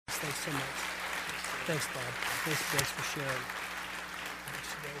Thanks so much. Thanks, Bob. Thanks, Grace, for sharing.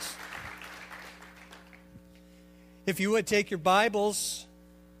 Thanks, Grace. If you would take your Bibles,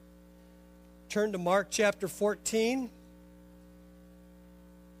 turn to Mark chapter 14.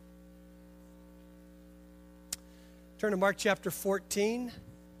 Turn to Mark chapter 14.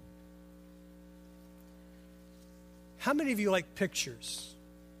 How many of you like pictures?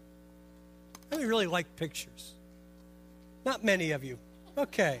 How many really like pictures? Not many of you.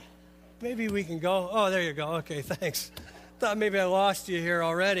 Okay. Maybe we can go. Oh, there you go. Okay, thanks. Thought maybe I lost you here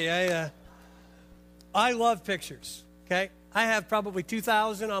already. I love pictures, okay? I have probably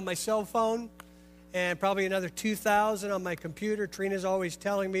 2,000 on my cell phone and probably another 2,000 on my computer. Trina's always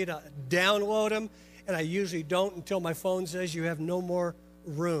telling me to download them, and I usually don't until my phone says you have no more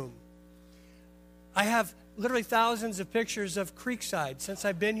room. I have literally thousands of pictures of Creekside. Since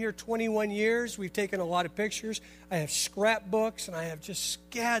I've been here 21 years, we've taken a lot of pictures. I have scrapbooks, and I have just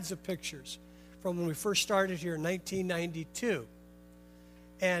scads of pictures from when we first started here in 1992.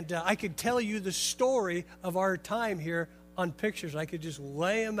 And I could tell you the story of our time here on pictures. I could just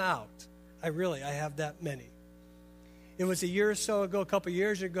lay them out. I have that many. It was a year or so ago, a couple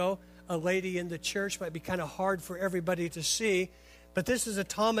years ago, a lady in the church, might be kind of hard for everybody to see, but this is a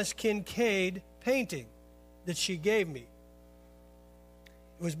Thomas Kinkade painting that she gave me.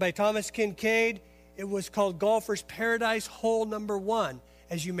 It was by Thomas Kinkade. It was called Golfer's Paradise, Hole Number 1.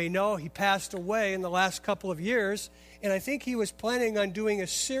 As you may know, he passed away in the last couple of years, and I think he was planning on doing a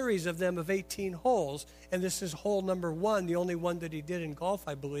series of them of 18 holes, and this is hole number 1, the only one that he did in golf,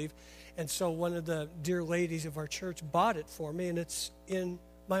 I believe. And so one of the dear ladies of our church bought it for me, and it's in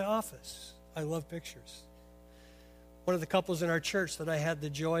my office. I love pictures. One of the couples in our church that I had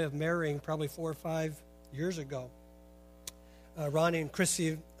the joy of marrying probably 4 or 5 years ago, Ronnie and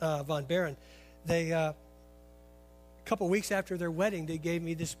Chrissy Von Barron, they, a couple weeks after their wedding, they gave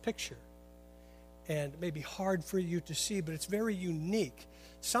me this picture. And it may be hard for you to see, but it's very unique.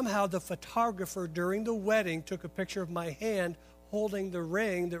 Somehow the photographer during the wedding took a picture of my hand holding the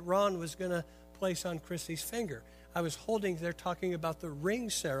ring that Ron was going to place on Chrissy's finger. I was holding, they're talking about the ring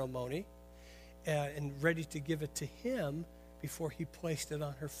ceremony and ready to give it to him before he placed it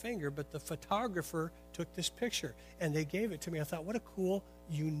on her finger. But the photographer took this picture, and they gave it to me. I thought, what a cool,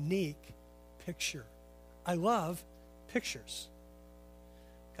 unique picture. I love pictures.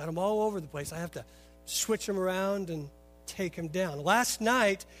 Got them all over the place. I have to switch them around and take them down. Last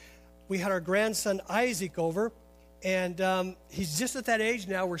night, we had our grandson Isaac over, and he's just at that age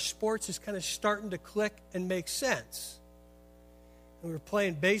now where sports is kind of starting to click and make sense. We were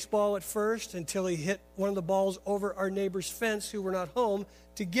playing baseball at first until he hit one of the balls over our neighbor's fence, who were not home,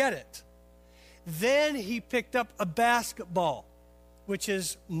 to get it. Then he picked up a basketball, which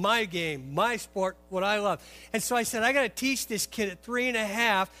is my game, my sport, what I love. And so I said, I got to teach this kid at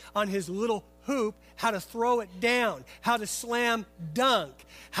 3.5 on his little hoop how to throw it down, how to slam dunk,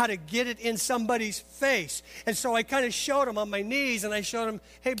 how to get it in somebody's face. And so I kind of showed him on my knees, and I showed him,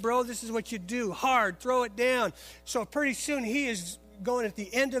 hey, bro, this is what you do. Hard, throw it down. So pretty soon he is going at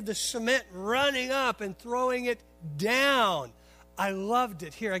the end of the cement, running up and throwing it down. I loved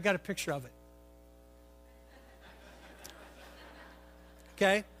it. Here, I got a picture of it.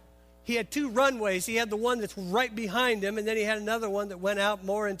 Okay? He had 2 runways. He had the one that's right behind him, and then he had another one that went out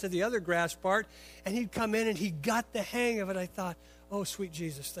more into the other grass part, and he'd come in, and he got the hang of it. I thought, oh, sweet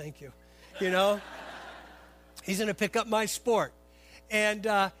Jesus, thank you. You know? He's going to pick up my sport. And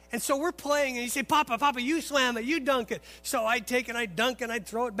so we're playing, and he'd say, Papa, you slam it, you dunk it. So I'd take it, I'd dunk it, I'd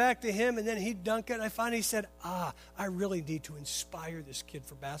throw it back to him, and then he'd dunk it. And I finally said, I really need to inspire this kid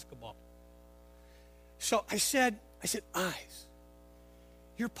for basketball. So I said, Eyes,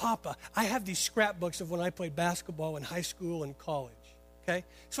 your papa. I have these scrapbooks of when I played basketball in high school and college, okay?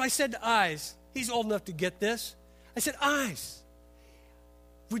 So I said to Eyes, he's old enough to get this. I said, Eyes,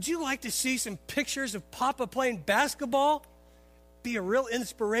 would you like to see some pictures of Papa playing basketball? Be a real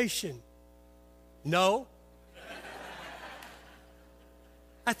inspiration. No.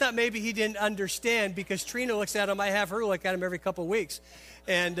 I thought maybe he didn't understand, because Trina looks at him. I have her look at him every couple of weeks.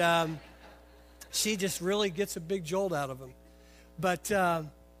 And she just really gets a big jolt out of him. But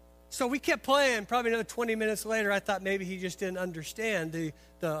so we kept playing. Probably another 20 minutes later, I thought maybe he just didn't understand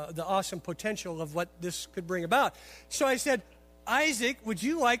the awesome potential of what this could bring about. So I said, Isaac, would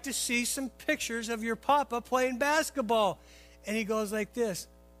you like to see some pictures of your papa playing basketball? And he goes like this,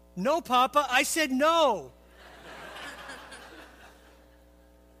 no, Papa. I said no.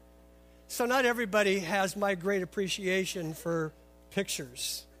 So not everybody has my great appreciation for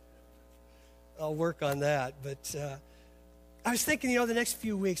pictures. I'll work on that. But I was thinking, the next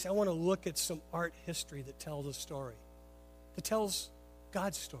few weeks, I want to look at some art history that tells a story, that tells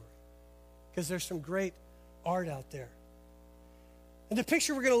God's story. because there's some great art out there. And the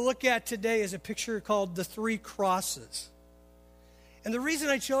picture we're going to look at today is a picture called The Three Crosses. And the reason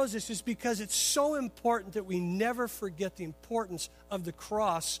I chose this is because it's so important that we never forget the importance of the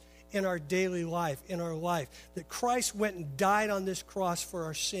cross in our daily life, in our life. That Christ went and died on this cross for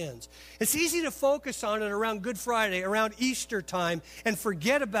our sins. It's easy to focus on it around Good Friday, around Easter time, and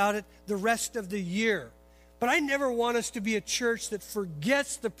forget about it the rest of the year. But I never want us to be a church that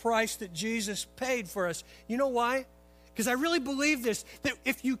forgets the price that Jesus paid for us. You know why? Because I really believe this, that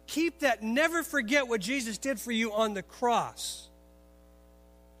if you keep that, never forget what Jesus did for you on the cross,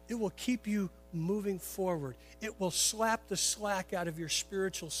 it will keep you moving forward. It will slap the slack out of your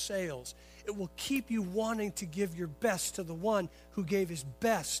spiritual sails. It will keep you wanting to give your best to the one who gave his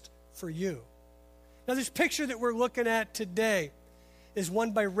best for you. Now, this picture that we're looking at today is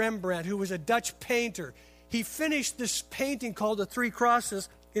one by Rembrandt, who was a Dutch painter. He finished this painting called The Three Crosses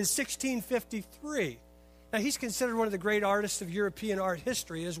in 1653. Now, he's considered one of the great artists of European art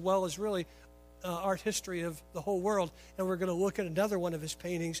history, as well as really art history of the whole world. And we're going to look at another one of his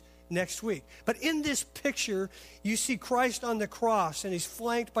paintings next week. But in this picture, you see Christ on the cross, and he's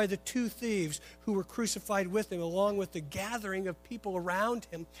flanked by the two thieves who were crucified with him, along with the gathering of people around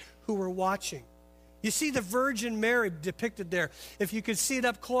him who were watching. You see the Virgin Mary depicted there. If you could see it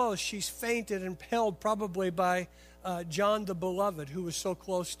up close, she's fainted and held probably by John the Beloved, who was so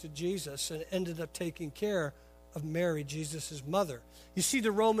close to Jesus and ended up taking care of Mary, Jesus' mother. You see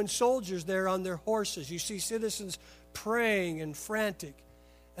the Roman soldiers there on their horses. You see citizens praying and frantic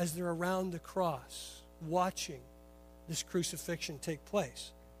as they're around the cross, watching this crucifixion take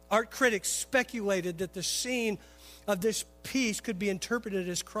place. Art critics speculated that the scene of this piece could be interpreted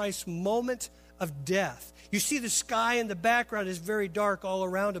as Christ's moment of death. You see the sky in the background is very dark all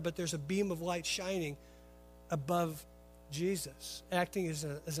around it, but there's a beam of light shining above Jesus, acting as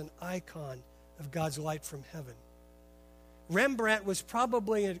an icon of God's light from heaven. Rembrandt was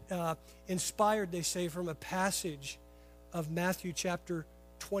probably inspired, they say, from a passage of Matthew chapter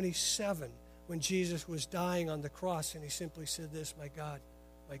 27, when Jesus was dying on the cross, and he simply said this, my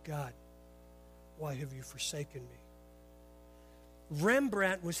God, why have you forsaken me?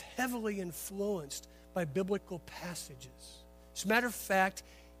 Rembrandt was heavily influenced by biblical passages. As a matter of fact,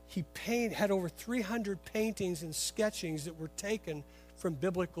 he had over 300 paintings and sketchings that were taken from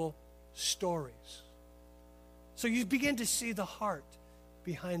biblical stories. So you begin to see the heart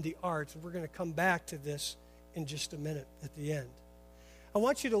behind the art, and we're going to come back to this in just a minute at the end. I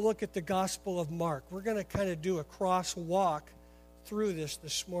want you to look at the Gospel of Mark. We're going to kind of do a crosswalk through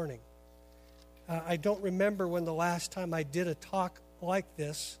this morning. I don't remember when the last time I did a talk like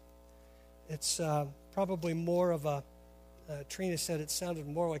this. It's probably more of a, Trina said it sounded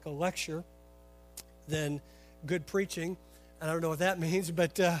more like a lecture than good preaching. I don't know what that means,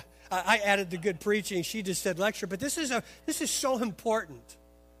 but I added the good preaching. She just said lecture. But this is so important,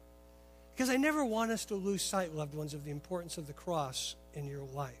 because I never want us to lose sight, loved ones, of the importance of the cross in your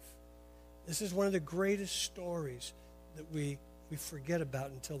life. This is one of the greatest stories that we forget about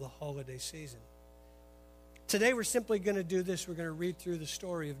until the holiday season. Today we're simply going to do this. We're going to read through the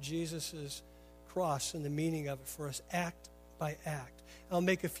story of Jesus' cross and the meaning of it for us, act by act. I'll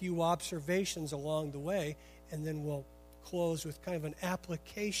make a few observations along the way, and then we'll close with kind of an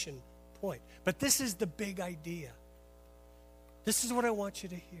application point. But this is the big idea. This is what I want you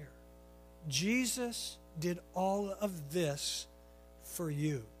to hear. Jesus did all of this for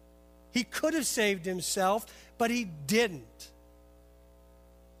you. He could have saved himself, but he didn't.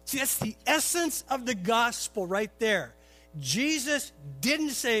 See, that's the essence of the gospel right there. Jesus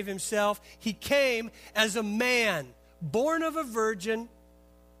didn't save himself. He came as a man, born of a virgin,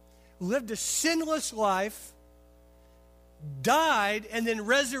 lived a sinless life, died, and then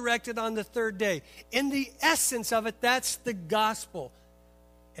resurrected on the third day. In the essence of it, that's the gospel.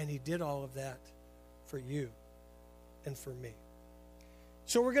 And he did all of that for you and for me.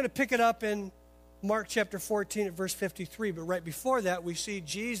 So we're going to pick it up in Mark chapter 14 at verse 53. But right before that, we see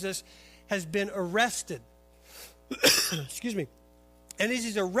Jesus has been arrested. Excuse me. And as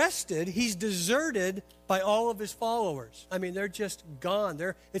he's arrested, he's deserted by all of his followers. I mean, they're just gone.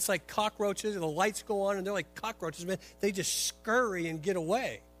 It's like cockroaches, and the lights go on, and they're like cockroaches. Man, they just scurry and get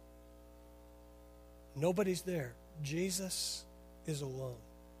away. Nobody's there. Jesus is alone.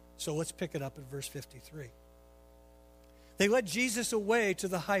 So let's pick it up at verse 53. They led Jesus away to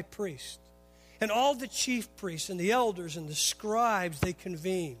the high priest, and all the chief priests and the elders and the scribes, they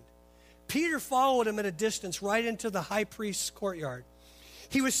convened. Peter followed him at a distance right into the high priest's courtyard.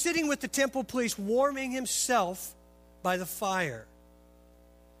 He was sitting with the temple police, warming himself by the fire.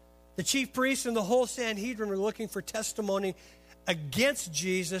 The chief priests and the whole Sanhedrin were looking for testimony against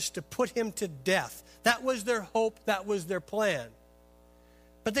Jesus to put him to death. That was their hope. That was their plan.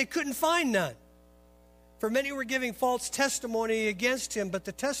 But they couldn't find none. For many were giving false testimony against him, but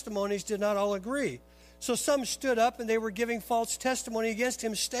the testimonies did not all agree. So some stood up and they were giving false testimony against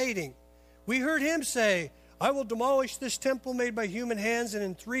him, stating, "We heard him say, 'I will demolish this temple made by human hands, and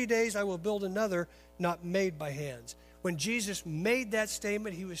in 3 days I will build another not made by hands.'" When Jesus made that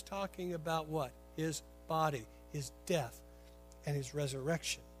statement, he was talking about what? His body, his death, and his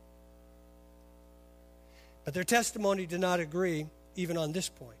resurrection. But their testimony did not agree even on this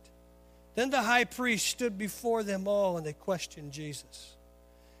point. Then the high priest stood before them all, and they questioned Jesus.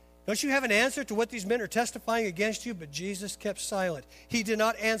 "Don't you have an answer to what these men are testifying against you?" But Jesus kept silent. He did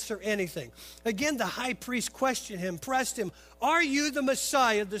not answer anything. Again, the high priest questioned him, pressed him, "Are you the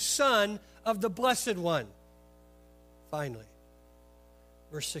Messiah, the Son of the Blessed One?" Finally,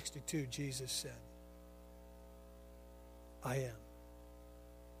 verse 62, Jesus said, "I am.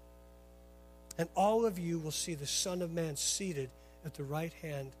 And all of you will see the Son of Man seated at the right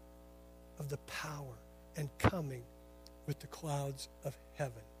hand of the power and coming with the clouds of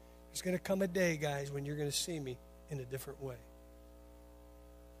heaven." There's going to come a day, guys, when you're going to see me in a different way.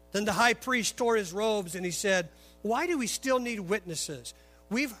 Then the high priest tore his robes and he said, "Why do we still need witnesses?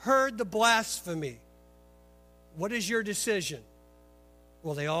 We've heard the blasphemy. What is your decision?"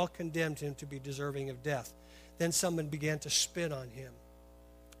 Well, they all condemned him to be deserving of death. Then someone began to spit on him.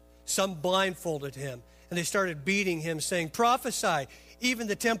 Some blindfolded him, and they started beating him, saying, "Prophesy." Even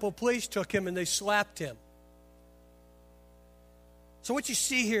the temple police took him and they slapped him. So what you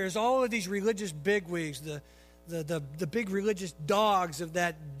see here is all of these religious bigwigs, the big religious dogs of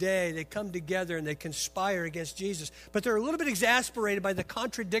that day, they come together and they conspire against Jesus. But they're a little bit exasperated by the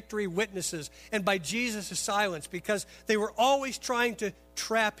contradictory witnesses and by Jesus' silence, because they were always trying to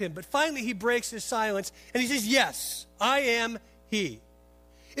trap him. But finally he breaks his silence and he says, "Yes, I am he."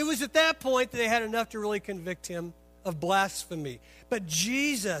 It was at that point that they had enough to really convict him of blasphemy. But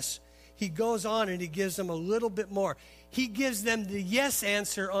Jesus, he goes on and he gives them a little bit more. He gives them the yes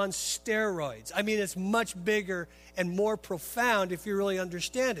answer on steroids. I mean, it's much bigger and more profound if you really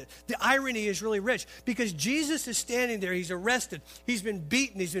understand it. The irony is really rich, because Jesus is standing there. He's arrested. He's been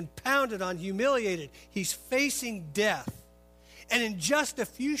beaten. He's been pounded on, humiliated. He's facing death. And in just a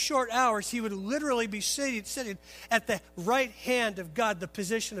few short hours, he would literally be sitting at the right hand of God, the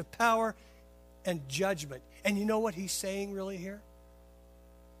position of power and judgment. And you know what he's saying really here?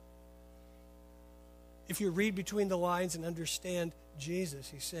 If you read between the lines and understand Jesus,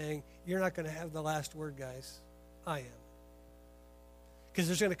 he's saying, you're not going to have the last word, guys. I am. Because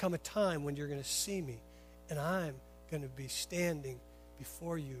there's going to come a time when you're going to see me, and I'm going to be standing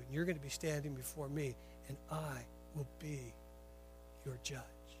before you, and you're going to be standing before me, and I will be your judge.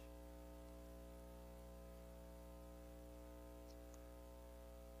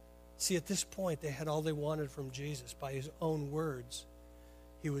 See, at this point, they had all they wanted from Jesus. By his own words,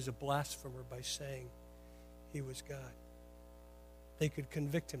 he was a blasphemer by saying he was God. They could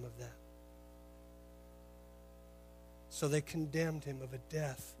convict him of that. So they condemned him of a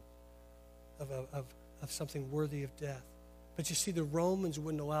death, of something worthy of death. But you see, the Romans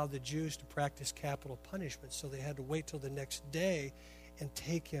wouldn't allow the Jews to practice capital punishment, so they had to wait till the next day and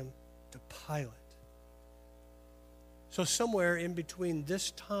take him to Pilate. So somewhere in between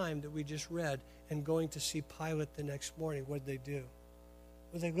this time that we just read and going to see Pilate the next morning, what did they do?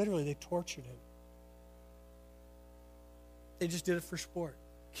 Well, they tortured him. They just did it for sport.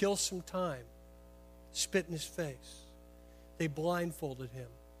 Kill some time. Spit in his face. They blindfolded him.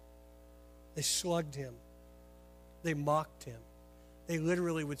 They slugged him. They mocked him. They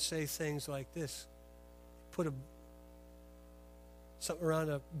literally would say things like this. Put something around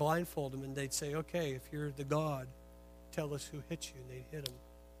to blindfold him, and they'd say, okay, if you're the God, tell us who hit you. And they'd hit him.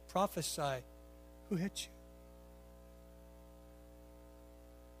 Prophesy who hit you.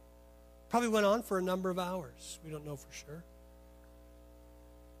 Probably went on for a number of hours. We don't know for sure.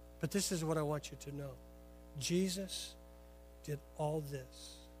 But this is what I want you to know. Jesus did all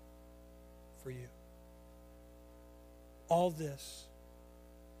this for you. All this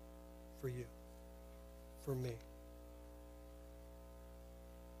for you, for me.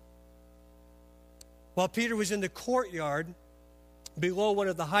 While Peter was in the courtyard, below one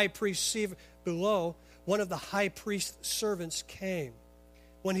of the high priest's servants came.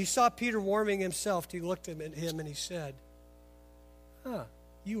 When he saw Peter warming himself, he looked at him and he said,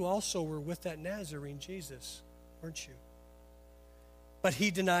 you also were with that Nazarene Jesus, weren't you? But he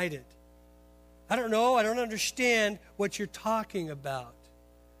denied it. I don't know. I don't understand what you're talking about.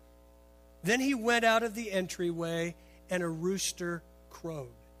 Then he went out of the entryway, and a rooster crowed.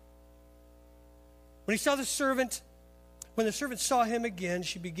 When he saw the servant When the servant saw him again,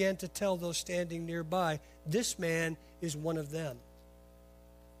 she began to tell those standing nearby, "This man is one of them."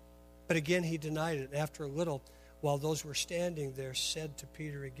 But again he denied it. After a little, while those were standing there, said to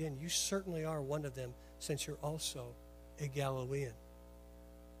Peter again, "You certainly are one of them, since you're also a Galilean."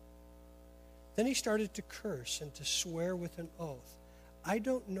 Then he started to curse and to swear with an oath, "I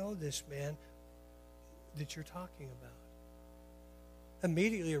don't know this man that you're talking about."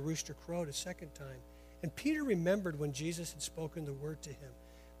 Immediately a rooster crowed a second time, and Peter remembered when Jesus had spoken the word to him,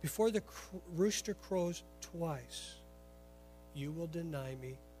 "Before the rooster crows twice, you will deny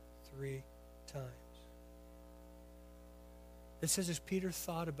me 3 times." It says as Peter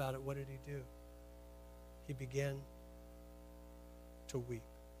thought about it, what did he do? He began to weep.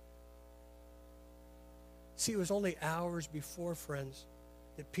 See, it was only hours before, friends,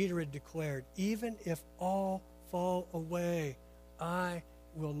 that Peter had declared, "Even if all fall away, I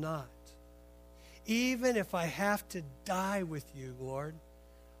will not. Even if I have to die with you, Lord,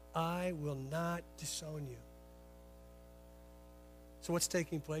 I will not disown you." So what's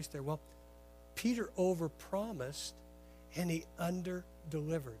taking place there? Well, Peter overpromised and he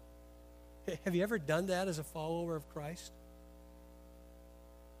underdelivered. Have you ever done that as a follower of Christ?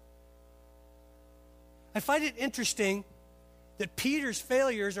 I find it interesting that Peter's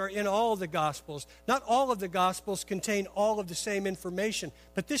failures are in all of the Gospels. Not all of the Gospels contain all of the same information,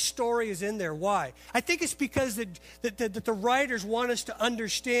 but this story is in there. Why? I think it's because that the writers want us to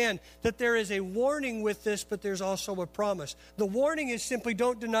understand that there is a warning with this, but there's also a promise. The warning is simply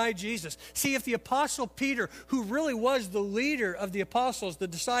don't deny Jesus. See, if the Apostle Peter, who really was the leader of the apostles, the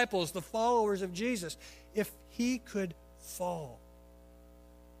disciples, the followers of Jesus, if he could fall,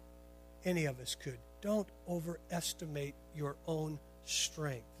 any of us could. Don't overestimate your own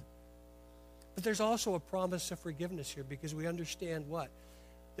strength. But there's also a promise of forgiveness here, because we understand what?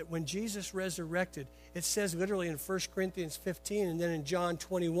 That when Jesus resurrected, it says literally in 1 Corinthians 15 and then in John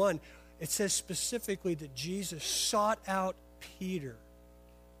 21, it says specifically that Jesus sought out Peter.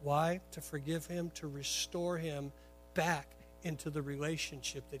 Why? To forgive him, to restore him back into the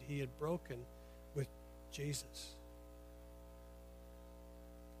relationship that he had broken with Jesus.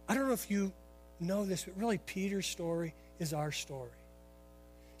 I don't know if you know this, but really Peter's story is our story.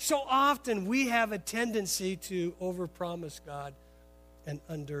 So often we have a tendency to overpromise God and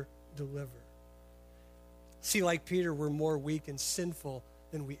underdeliver. See, like Peter, we're more weak and sinful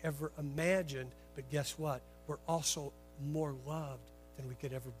than we ever imagined, but guess what? We're also more loved than we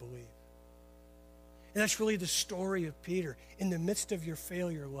could ever believe. And that's really the story of Peter. In the midst of your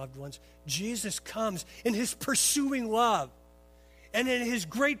failure, loved ones, Jesus comes in his pursuing love and in his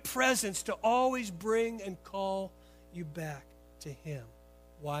great presence to always bring and call you back to him.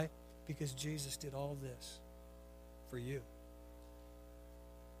 Why? Because Jesus did all this for you.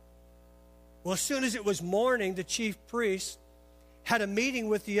 Well, as soon as it was morning, the chief priests had a meeting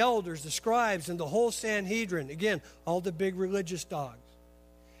with the elders, the scribes, and the whole Sanhedrin. Again, all the big religious dogs.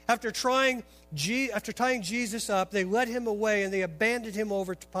 After tying Jesus up, they led him away and they abandoned him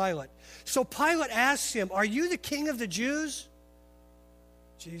over to Pilate. So Pilate asked him, "Are you the king of the Jews?"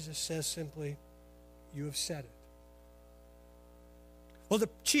 Jesus says simply, "You have said it." Well, the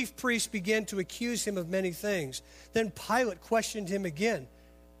chief priests began to accuse him of many things. Then Pilate questioned him again.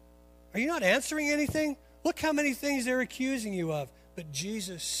 "Are you not answering anything? Look how many things they're accusing you of." But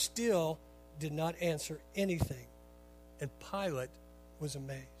Jesus still did not answer anything. And Pilate was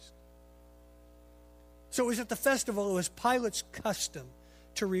amazed. So it was at the festival, it was Pilate's custom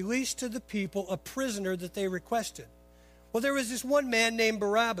to release to the people a prisoner that they requested. Well, there was this one man named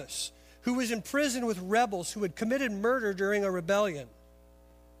Barabbas who was in prison with rebels who had committed murder during a rebellion.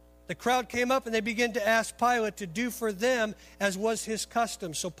 The crowd came up and they began to ask Pilate to do for them as was his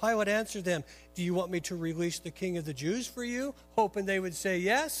custom. So Pilate answered them, "Do you want me to release the king of the Jews for you?" Hoping they would say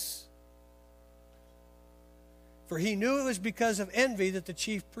yes. For he knew it was because of envy that the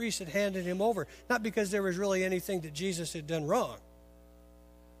chief priests had handed him over, not because there was really anything that Jesus had done wrong.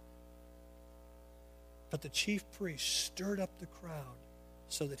 But the chief priests stirred up the crowd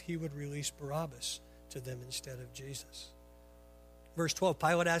so that he would release Barabbas to them instead of Jesus. Verse 12,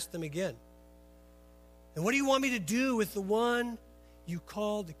 Pilate asked them again, "And what do you want me to do with the one you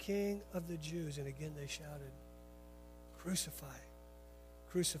call the King of the Jews?" And again they shouted, "Crucify,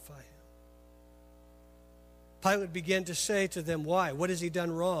 crucify him." Pilate began to say to them, "Why? What has he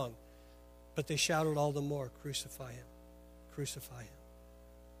done wrong?" But they shouted all the more, "Crucify him, crucify him."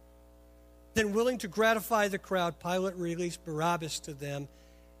 Then, willing to gratify the crowd, Pilate released Barabbas to them,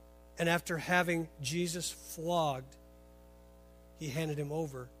 and after having Jesus flogged, he handed him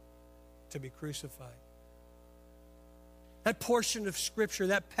over to be crucified. That portion of Scripture,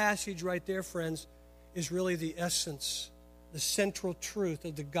 that passage right there, friends, is really the essence the central truth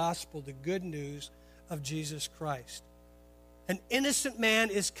of the gospel, the good news of Jesus Christ. An innocent man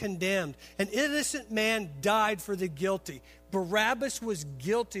is condemned. An innocent man died for the guilty. Barabbas was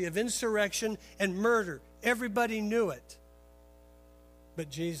guilty of insurrection and murder. Everybody knew it. But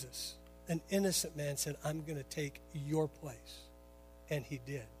Jesus, an innocent man, said, I'm going to take your place. And he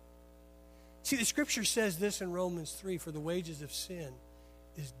did. See, the scripture says this in Romans 3, for the wages of sin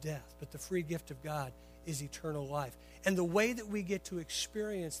is death, but the free gift of God is eternal life. And the way that we get to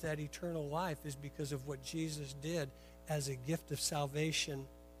experience that eternal life is because of what Jesus did as a gift of salvation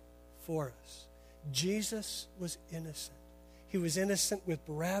for us. Jesus was innocent. He was innocent with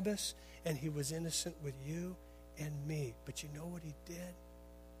Barabbas, and he was innocent with you and me. But you know what he did?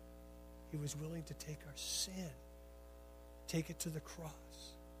 He was willing to take our sin, take it to the cross,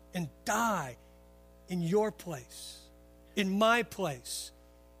 and die in your place, in my place,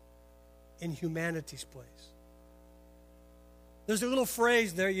 in humanity's place. There's a little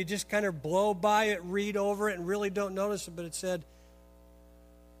phrase there, you just kind of blow by it, read over it, and really don't notice it, but it said,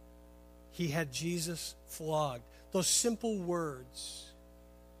 he had Jesus flogged. Those simple words,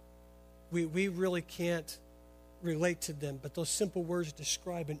 we really can't relate to them, but those simple words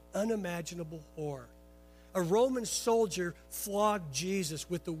describe an unimaginable horror. A Roman soldier flogged Jesus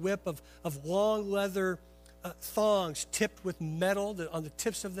with the whip of long leather thongs tipped with metal. On the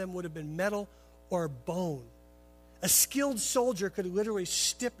tips of them would have been metal or bone. A skilled soldier could literally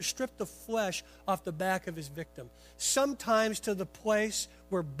strip the flesh off the back of his victim, sometimes to the place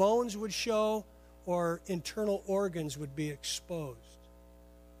where bones would show or internal organs would be exposed.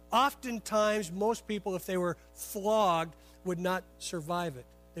 Oftentimes, most people, if they were flogged, would not survive it.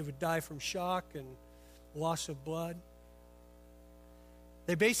 They would die from shock and loss of blood.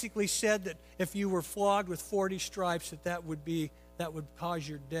 They basically said that if you were flogged with 40 stripes, that would cause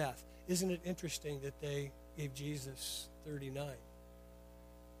your death. Isn't it interesting that they gave Jesus 39?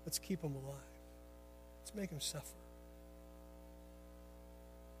 Let's keep him alive. Let's make him suffer.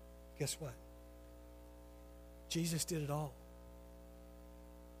 Guess what? Jesus did it all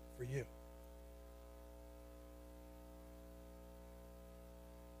for you.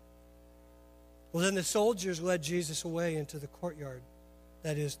 Well, then the soldiers led Jesus away into the courtyard,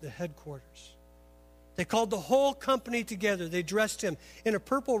 that is, the headquarters. They called the whole company together. They dressed him in a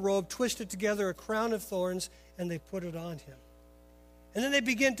purple robe, twisted together a crown of thorns, and they put it on him. And then they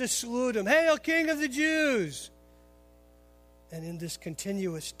began to salute him, "Hail, King of the Jews!" And in this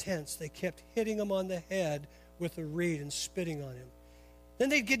continuous tense, they kept hitting him on the head with a reed and spitting on him. Then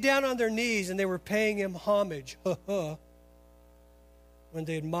they'd get down on their knees, and they were paying him homage. When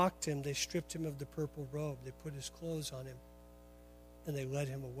they had mocked him, they stripped him of the purple robe. They put his clothes on him, and they led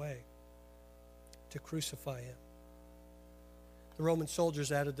him away to crucify him. The Roman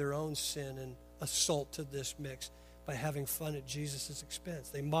soldiers added their own sin and assault to this mix by having fun at Jesus' expense.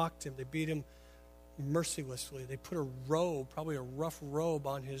 They mocked him. They beat him mercilessly. They put a robe, probably a rough robe,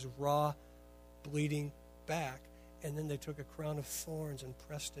 on his raw, bleeding back, and then they took a crown of thorns and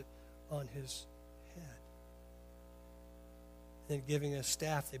pressed it on his head. And then giving a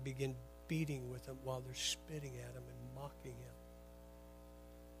staff, they begin beating with him while they're spitting at him and mocking him.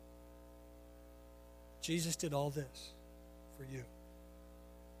 Jesus did all this for you. It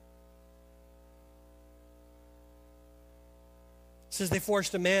says they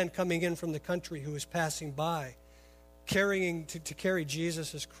forced a man coming in from the country who was passing by, to carry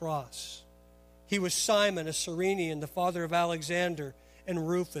Jesus' cross. He was Simon, a Cyrenian, the father of Alexander and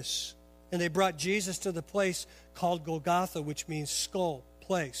Rufus. And they brought Jesus to the place called Golgotha, which means skull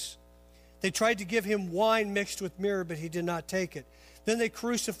place. They tried to give him wine mixed with myrrh, but he did not take it. Then they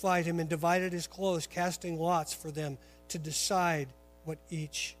crucified him and divided his clothes, casting lots for them to decide what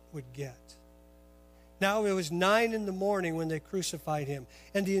each would get. Now it was 9 a.m. when they crucified him,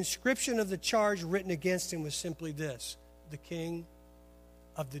 and the inscription of the charge written against him was simply this: the King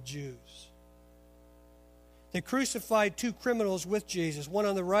of the Jews. They crucified 2 criminals with Jesus, one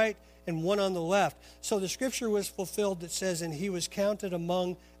on the right and one on the left. So the scripture was fulfilled that says, and he was counted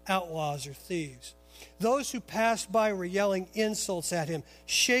among outlaws or thieves. Those who passed by were yelling insults at him,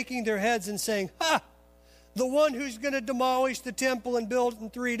 shaking their heads and saying, "Ha! The one who's going to demolish the temple and build it in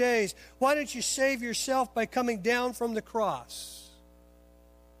 3 days. Why don't you save yourself by coming down from the cross?"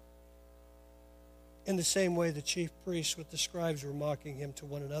 In the same way, the chief priests with the scribes were mocking him to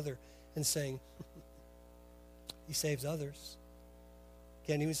one another and saying, "He saves others.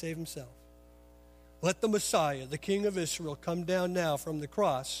 Can't even save himself. Let the Messiah, the King of Israel, come down now from the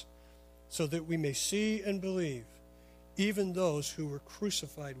cross so that we may see and believe." Even those who were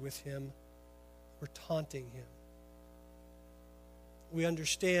crucified with him were taunting him. We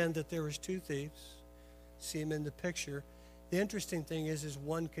understand that there was 2 thieves. See them in the picture. The interesting thing is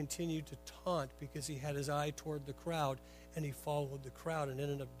one continued to taunt because he had his eye toward the crowd, and he followed the crowd and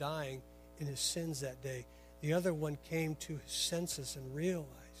ended up dying in his sins that day. The other one came to his senses and realized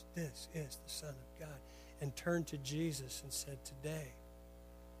this is the Son of God, and turned to Jesus and said, today,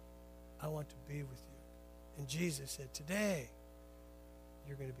 I want to be with you. And Jesus said, today,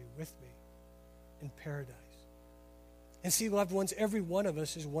 you're going to be with me in paradise. And see, loved ones, every one of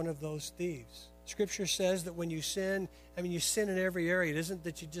us is one of those thieves. Scripture says that when you sin, you sin in every area. It isn't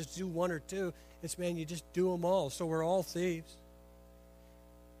that you just do one or two. It's, man, you just do them all. So we're all thieves.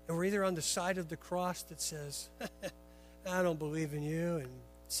 And we're either on the side of the cross that says, I don't believe in you, and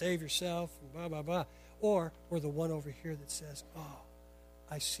save yourself, and blah, blah, blah. Or we're the one over here that says, oh,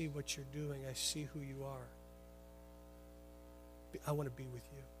 I see what you're doing. I see who you are. I want to be with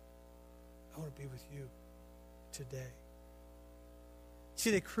you. I want to be with you today. See,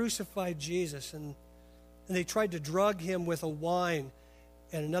 they crucified Jesus, and they tried to drug him with a wine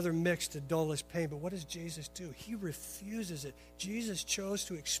and another mix to dull his pain. But what does Jesus do? He refuses it. Jesus chose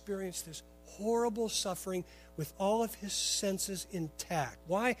to experience this horrible suffering with all of his senses intact.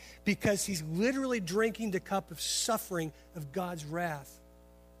 Why? Because he's literally drinking the cup of suffering of God's wrath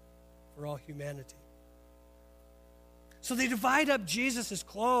for all humanity. So they divide up Jesus'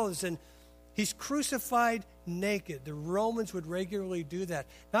 clothes, and he's crucified naked. The Romans would regularly do that,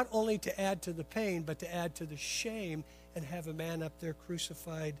 not only to add to the pain, but to add to the shame and have a man up there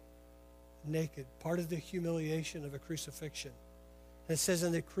crucified naked. Part of the humiliation of a crucifixion. And it says,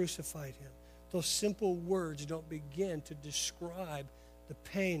 and they crucified him. Those simple words don't begin to describe the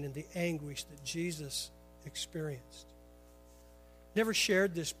pain and the anguish that Jesus experienced. Never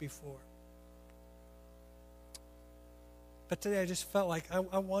shared this before. But today I just felt like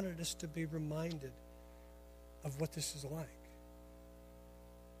I wanted us to be reminded of what this is like.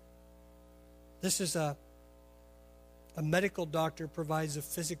 This is a medical doctor provides a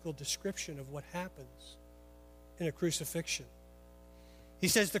physical description of what happens in a crucifixion. He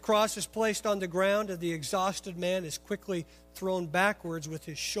says the cross is placed on the ground, and the exhausted man is quickly thrown backwards with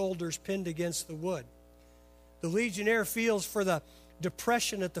his shoulders pinned against the wood. The legionnaire feels for the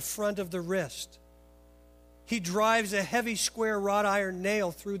depression at the front of the wrist. He drives a heavy square wrought iron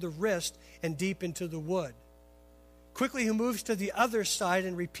nail through the wrist and deep into the wood. Quickly he moves to the other side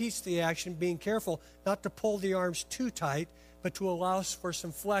and repeats the action, being careful not to pull the arms too tight, but to allow for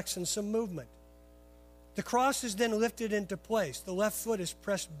some flex and some movement. The cross is then lifted into place. The left foot is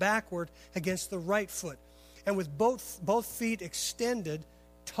pressed backward against the right foot. And with both feet extended,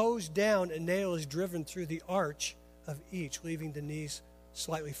 toes down, a nail is driven through the arch of each, leaving the knees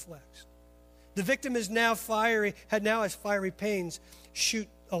slightly flexed. The victim has now has fiery pains shoot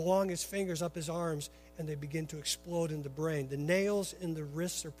along his fingers up his arms, and they begin to explode in the brain. The nails in the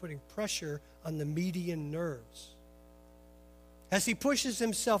wrists are putting pressure on the median nerves. As he pushes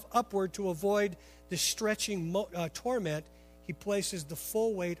himself upward to avoid the stretching torment, he places the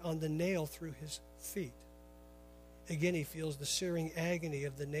full weight on the nail through his feet. Again, he feels the searing agony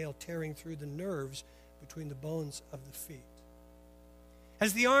of the nail tearing through the nerves between the bones of the feet.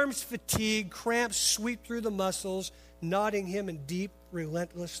 As the arms fatigue, cramps sweep through the muscles, knotting him in deep,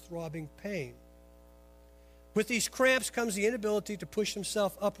 relentless, throbbing pain. With these cramps comes the inability to push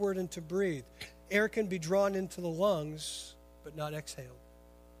himself upward and to breathe. Air can be drawn into the lungs, but not exhaled.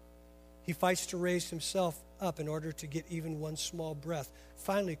 He fights to raise himself up in order to get even one small breath.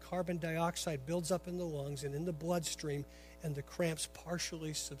 Finally, carbon dioxide builds up in the lungs and in the bloodstream, and the cramps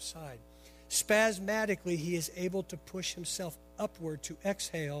partially subside. Spasmodically, he is able to push himself upward to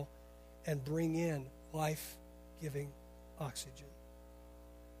exhale and bring in life-giving oxygen.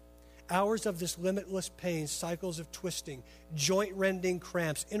 Hours of this limitless pain, cycles of twisting, joint-rending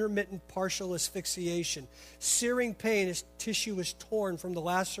cramps, intermittent partial asphyxiation, searing pain as tissue is torn from the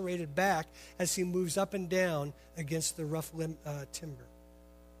lacerated back as he moves up and down against the rough timber.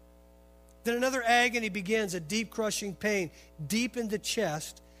 Then another agony begins, a deep crushing pain deep in the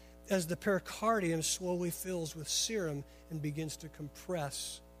chest as the pericardium slowly fills with serum and begins to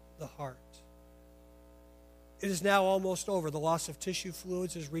compress the heart. It is now almost over. The loss of tissue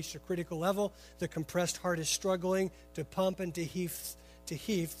fluids has reached a critical level. The compressed heart is struggling to pump and to heave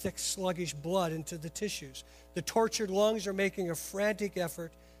thick, sluggish blood into the tissues. The tortured lungs are making a frantic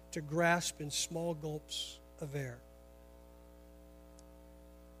effort to grasp in small gulps of air.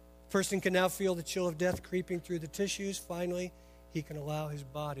 The person can now feel the chill of death creeping through the tissues. Finally, he can allow his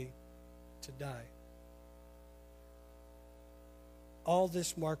body to die. All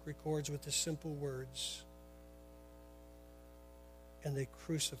this Mark records with the simple words, and they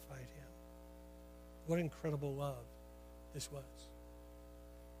crucified him. What incredible love this was.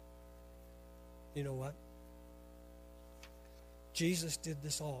 You know what? Jesus did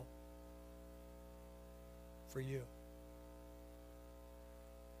this all for you.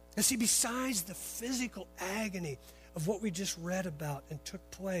 And see, besides the physical agony of what we just read about and took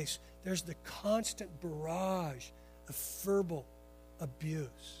place, there's the constant barrage of verbal abuse.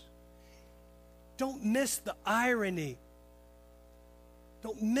 Don't miss the irony.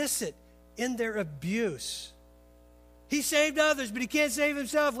 Don't miss it in their abuse. He saved others, but he can't save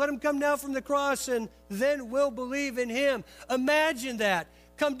himself. Let him come down from the cross, and then we'll believe in him. Imagine that.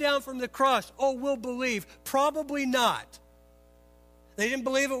 Come down from the cross. Oh, we'll believe. Probably not. They didn't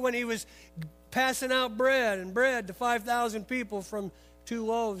believe it when he was passing out bread to 5,000 people from 2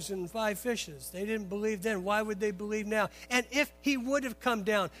 loaves and 5 fishes. They didn't believe then. Why would they believe now? And if he would have come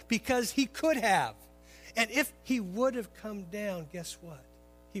down, because he could have, and if he would have come down, guess what?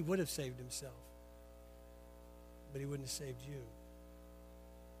 He would have saved himself. But he wouldn't have saved you.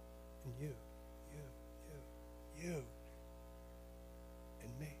 And you.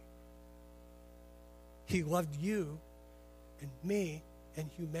 And me. He loved you and me and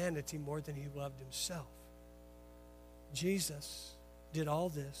humanity more than he loved himself. Jesus did all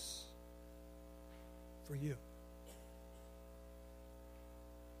this for you.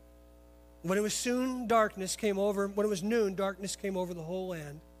 When it was noon, darkness came over the whole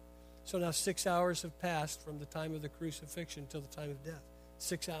land. So now 6 hours have passed from the time of the crucifixion till the time of death.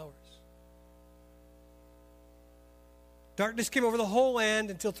 6 hours. Darkness came over the whole land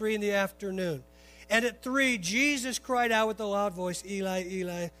until 3 p.m. And at 3, Jesus cried out with a loud voice, Eli,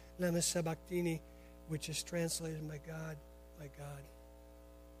 Eli, lama sabachthani, which is translated, my God,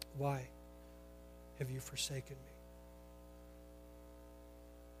 why have you forsaken me?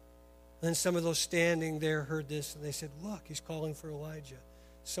 Then some of those standing there heard this, and they said, look, he's calling for Elijah.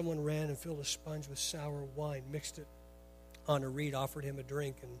 Someone ran and filled a sponge with sour wine, mixed it on a reed, offered him a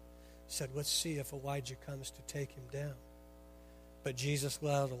drink, and said, let's see if Elijah comes to take him down. But Jesus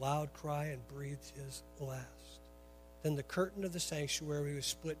let out a loud cry and breathed his last. Then the curtain of the sanctuary was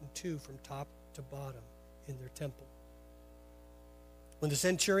split in 2 from top to bottom in their temple. When the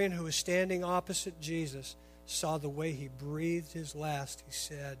centurion who was standing opposite Jesus saw the way he breathed his last, he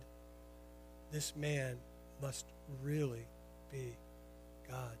said, this man must really be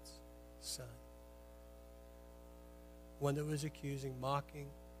God's son. One that was accusing, mocking,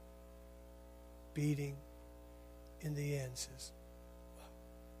 beating, in the end says, wow,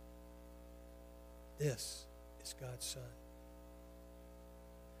 this is God's son.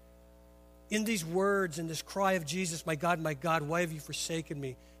 In these words, in this cry of Jesus, my God, why have you forsaken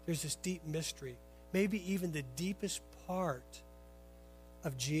me? There's this deep mystery, maybe even the deepest part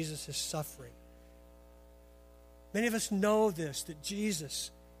of Jesus' suffering. Many of us know this, that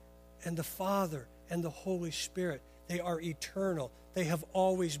Jesus and the Father and the Holy Spirit, they are eternal. They have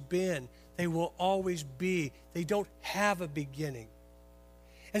always been. They will always be. They don't have a beginning.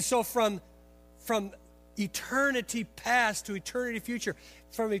 And so from eternity past to eternity future,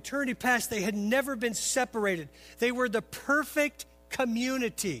 from eternity past, they had never been separated. They were the perfect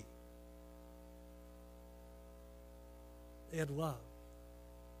community. They had love.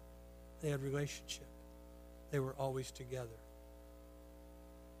 They had relationship. They were always together.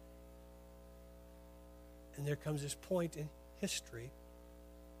 And there comes this point in history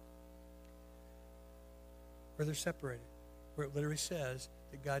where they're separated, where it literally says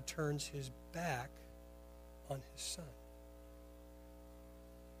that God turns his back on his son.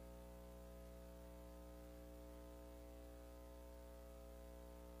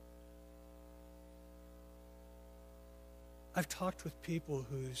 I've talked with people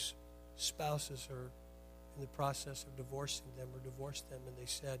whose spouses are in the process of divorcing them or divorced them, and they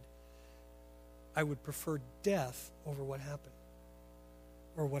said, I would prefer death over what happened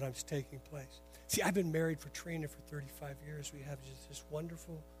or what is taking place. See, I've been married for Trina for 35 years. We have just this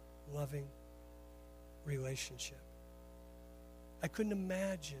wonderful, loving relationship. I couldn't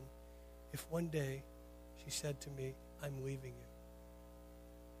imagine if one day she said to me, I'm leaving you.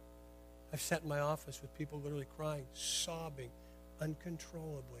 I've sat in my office with people literally crying, sobbing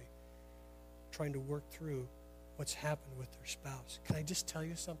uncontrollably, trying to work through what's happened with their spouse. Can I just tell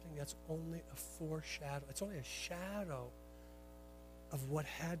you something? That's only a foreshadow. It's only a shadow of what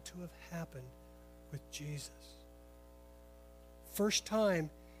had to have happened with Jesus. First time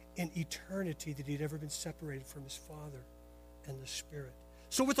in eternity that he'd ever been separated from his Father and the Spirit.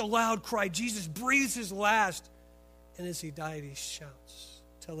 So with a loud cry, Jesus breathes his last, and as he died, he shouts,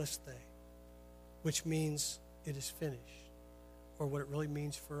 Telestai, which means it is finished. Or what it really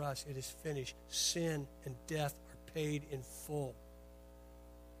means for us, it is finished. Sin and death are paid in full.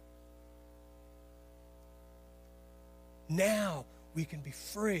 Now we can be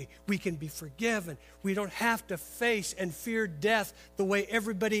free. We can be forgiven. We don't have to face and fear death the way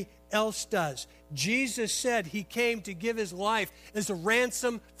everybody else does. Jesus said he came to give his life as a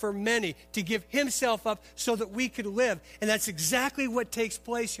ransom for many, to give himself up so that we could live. And that's exactly what takes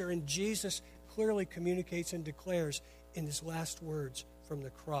place here. And Jesus clearly communicates and declares in his last words from the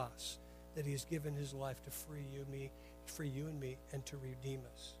cross that he has given his life to free you and me, and to redeem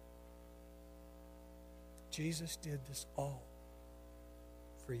us. Jesus did this all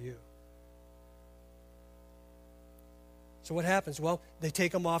for you. So what happens? Well, they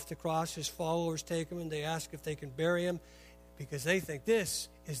take him off the cross. His followers take him and they ask if they can bury him because they think this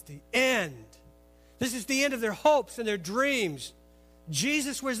is the end. This is the end of their hopes and their dreams.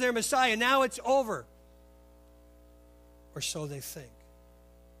 Jesus was their Messiah. Now it's over. Or so they think.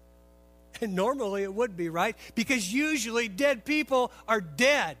 And normally it would be, right? Because usually dead people are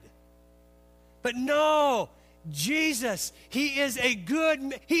dead. But no, Jesus, he is a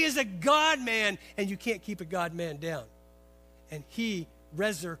God-man, and you can't keep a God-man down. And he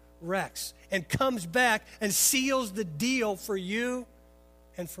resurrects and comes back and seals the deal for you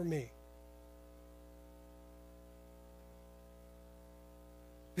and for me.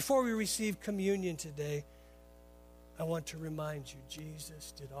 Before we receive communion today, I want to remind you,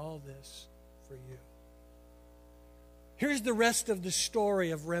 Jesus did all this for you. Here's the rest of the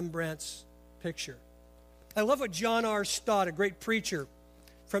story of Rembrandt's picture. I love what John R. Stott, a great preacher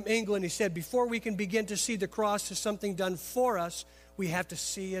from England, he said, before we can begin to see the cross as something done for us, we have to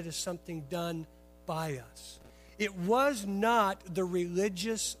see it as something done by us. It was not the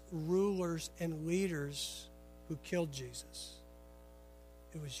religious rulers and leaders who killed Jesus.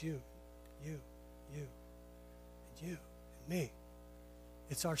 It was you, and me.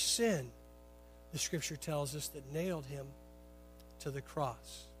 It's our sin, the Scripture tells us, that nailed him to the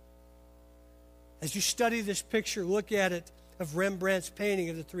cross. As you study this picture, look at it of Rembrandt's painting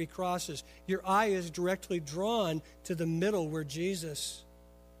of the three crosses. Your eye is directly drawn to the middle where Jesus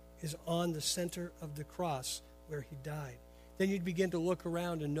is on the center of the cross where he died. Then you'd begin to look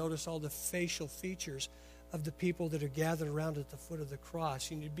around and notice all the facial features of the people that are gathered around at the foot of the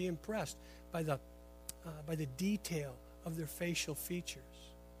cross. And you'd be impressed by the detail of their facial features.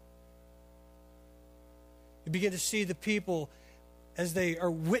 You begin to see the people as they are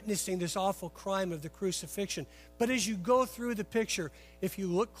witnessing this awful crime of the crucifixion. But as you go through the picture, if you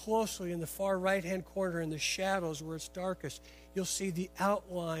look closely in the far right-hand corner in the shadows where it's darkest, you'll see the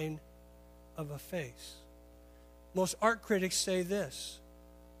outline of a face. Most art critics say this.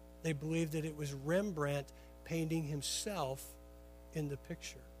 They believe that it was Rembrandt painting himself in the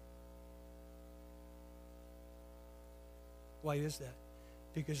picture. Why is that?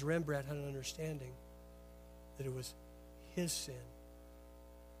 Because Rembrandt had an understanding that it was his sin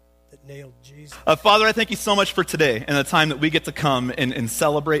that nailed Jesus. Father, I thank you so much for today and the time that we get to come and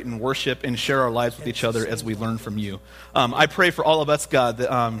celebrate and worship and share our lives with each other as we learn from you. I pray for all of us, God,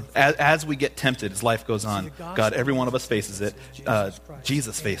 that as we get tempted, as life goes on, God, every one of us faces it.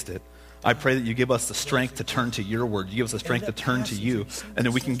 Jesus faced it. I pray that you give us the strength to turn to your word. You give us the strength to turn to you, and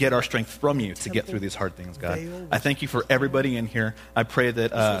that we can get our strength from you to get through these hard things, God. I thank you for everybody in here. I pray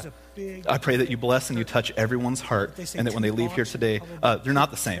that you bless and you touch everyone's heart, and that when they leave here today, they're not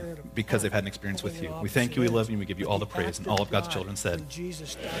the same because they've had an experience with you. We thank you, we love you, and we give you all the praise. And all of God's children said,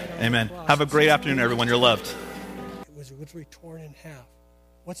 amen. Have a great afternoon, everyone. You're loved. It was literally torn in half.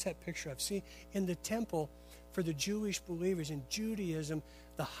 What's that picture of? See, in the temple, for the Jewish believers in Judaism,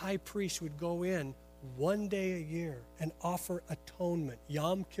 the high priest would go in one day a year and offer atonement.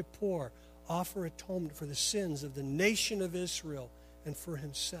 Yom Kippur, offer atonement for the sins of the nation of Israel and for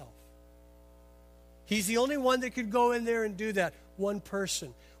himself. He's the only one that could go in there and do that, one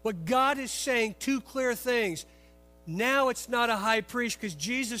person. What God is saying, two clear things. Now it's not a high priest because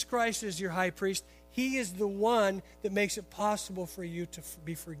Jesus Christ is your high priest. He is the one that makes it possible for you to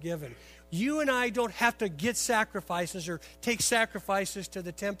be forgiven. You and I don't have to get sacrifices or take sacrifices to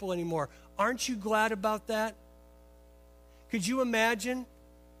the temple anymore. Aren't you glad about that? Could you imagine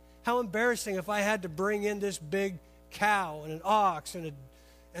how embarrassing if I had to bring in this big cow and an ox and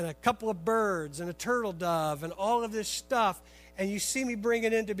a couple of birds and a turtle dove and all of this stuff, and you see me bring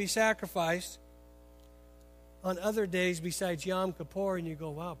it in to be sacrificed on other days besides Yom Kippur, and you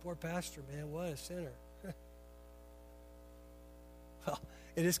go, wow, poor pastor, man, what a sinner. Well,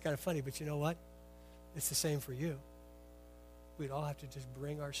 it is kind of funny, but you know what? It's the same for you. We'd all have to just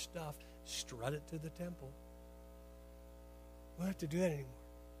bring our stuff, strut it to the temple. We don't have to do that anymore.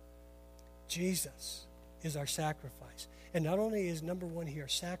 Jesus is our sacrifice. And not only is number one he our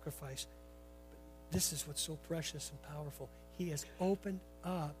sacrifice, but this is what's so precious and powerful. He has opened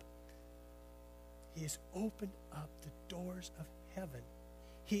up the doors of heaven.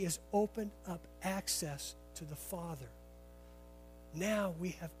 He has opened up access to the Father. Now we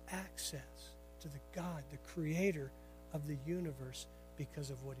have access to the God, the creator of the universe, because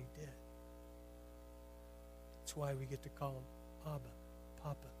of what he did. That's why we get to call him Abba,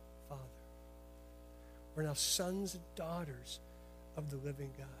 Papa, Father. We're now sons and daughters of the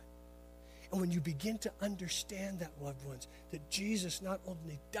living God. And when you begin to understand that, loved ones, that Jesus not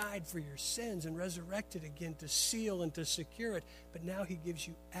only died for your sins and resurrected again to seal and to secure it, but now he gives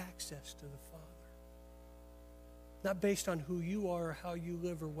you access to the Father. Not based on who you are or how you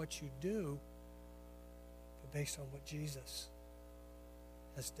live or what you do, but based on what Jesus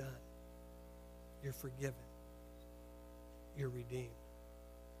has done. You're forgiven. You're redeemed.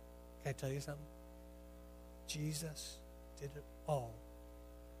 Can I tell you something? Jesus did it all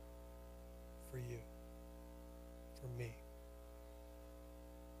for you, for me,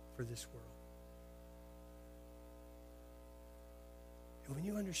 for this world. And when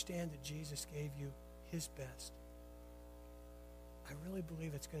you understand that Jesus gave you his best, I really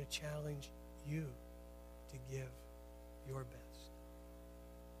believe it's going to challenge you to give your best.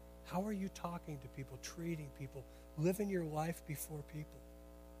 How are you talking to people, treating people, living your life before people?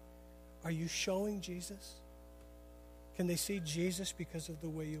 Are you showing Jesus? Can they see Jesus because of the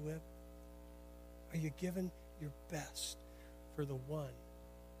way you live? Are you giving your best for the one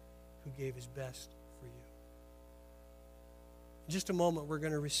who gave his best for you? In just a moment, we're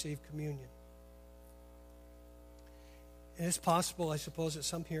going to receive communion. And it's possible, I suppose, that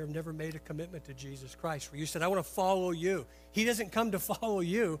some here have never made a commitment to Jesus Christ, where you said, I want to follow you. He doesn't come to follow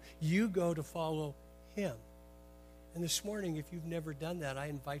you. You go to follow him. And this morning, if you've never done that, I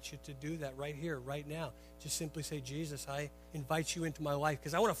invite you to do that right here, right now. Just simply say, Jesus, I invite you into my life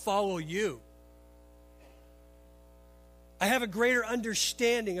because I want to follow you. I have a greater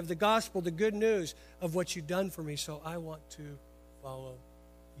understanding of the gospel, the good news of what you've done for me, so I want to follow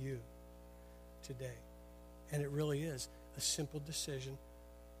you today. And it really is a simple decision,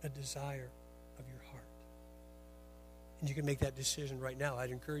 a desire of your heart. And you can make that decision right now.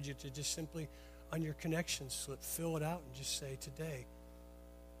 I'd encourage you to just simply, on your connection slip, fill it out and just say, today,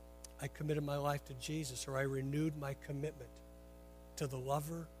 I committed my life to Jesus, or I renewed my commitment to the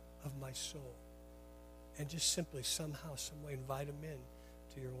lover of my soul. And just simply, somehow, some way, invite him in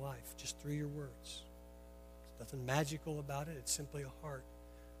to your life, just through your words. There's nothing magical about it. It's simply a heart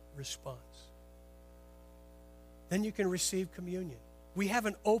response. Then you can receive communion. We have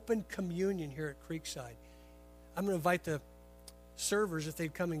an open communion here at Creekside. I'm going to invite the servers, if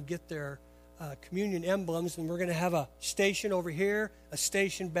they'd come and get their communion emblems, and we're going to have a station over here, a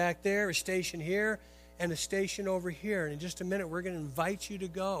station back there, a station here, and a station over here. And in just a minute, we're going to invite you to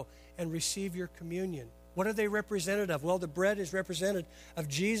go and receive your communion. What are they represented of? Well, the bread is represented of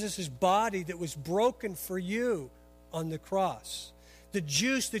Jesus' body that was broken for you on the cross. The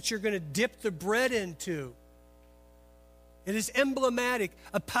juice that you're going to dip the bread into. It is emblematic,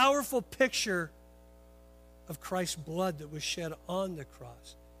 a powerful picture of Christ's blood that was shed on the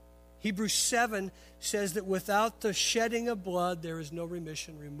cross. Hebrews 7 says that without the shedding of blood, there is no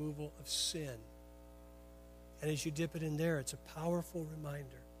remission, removal of sin. And as you dip it in there, it's a powerful reminder.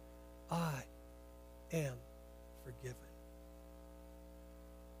 I am forgiven.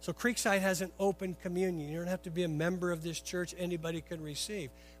 So Creekside has an open communion. You don't have to be a member of this church. Anybody can receive.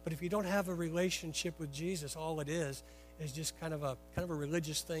 But if you don't have a relationship with Jesus, all it is just kind of a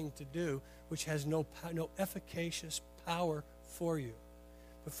religious thing to do, which has no efficacious power for you.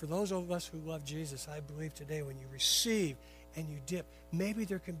 But for those of us who love Jesus, I believe today when you receive and you dip, maybe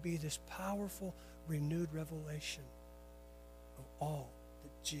there can be this powerful, renewed revelation of all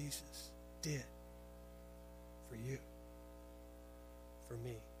that Jesus did for you, for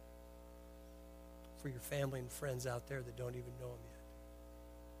me, for your family and friends out there that don't even know him yet.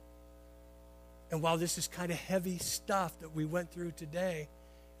 And while this is kind of heavy stuff that we went through today,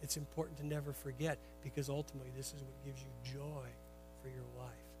 it's important to never forget, because ultimately this is what gives you joy for your life,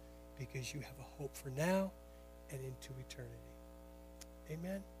 because you have a hope for now and into eternity.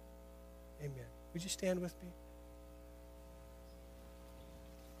 Amen? Amen. Would you stand with me?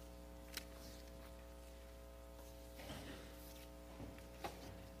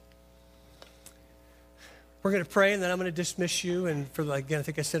 We're going to pray, and then I'm going to dismiss you. And again, I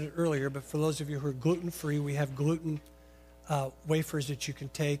think I said it earlier, but for those of you who are gluten-free, we have gluten wafers that you can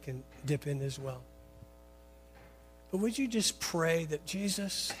take and dip in as well. But would you just pray that,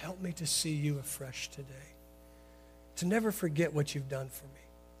 Jesus, help me to see you afresh today, to never forget what you've done for me.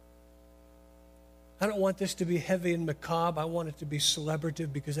 I don't want this to be heavy and macabre. I want it to be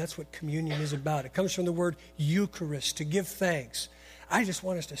celebrative, because that's what communion is about. It comes from the word Eucharist, to give thanks. I just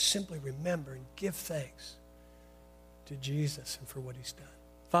want us to simply remember and give thanks to Jesus and for what he's done.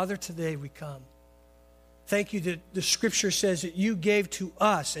 Father, today we come. Thank you that the Scripture says that you gave to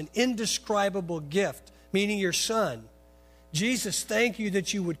us an indescribable gift, meaning your Son. Jesus, thank you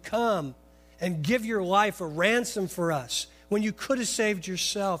that you would come and give your life a ransom for us. When you could have saved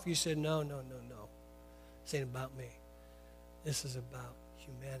yourself, you said, no. This ain't about me. This is about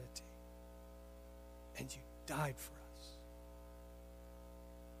humanity. And you died for us.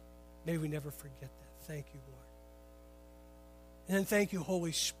 May we never forget that. Thank you, Lord. And then thank you,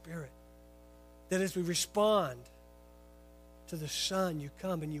 Holy Spirit, that as we respond to the Son, you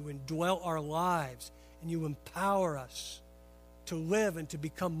come and you indwell our lives and you empower us to live and to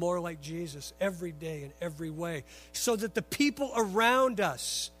become more like Jesus every day in every way, so that the people around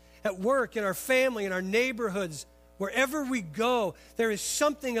us, at work, in our family, in our neighborhoods, wherever we go, there is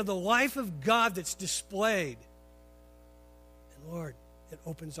something of the life of God that's displayed. And Lord, it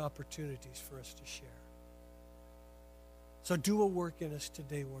opens opportunities for us to share. So do a work in us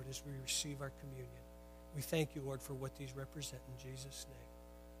today, Lord, as we receive our communion. We thank you, Lord, for what these represent in Jesus' name.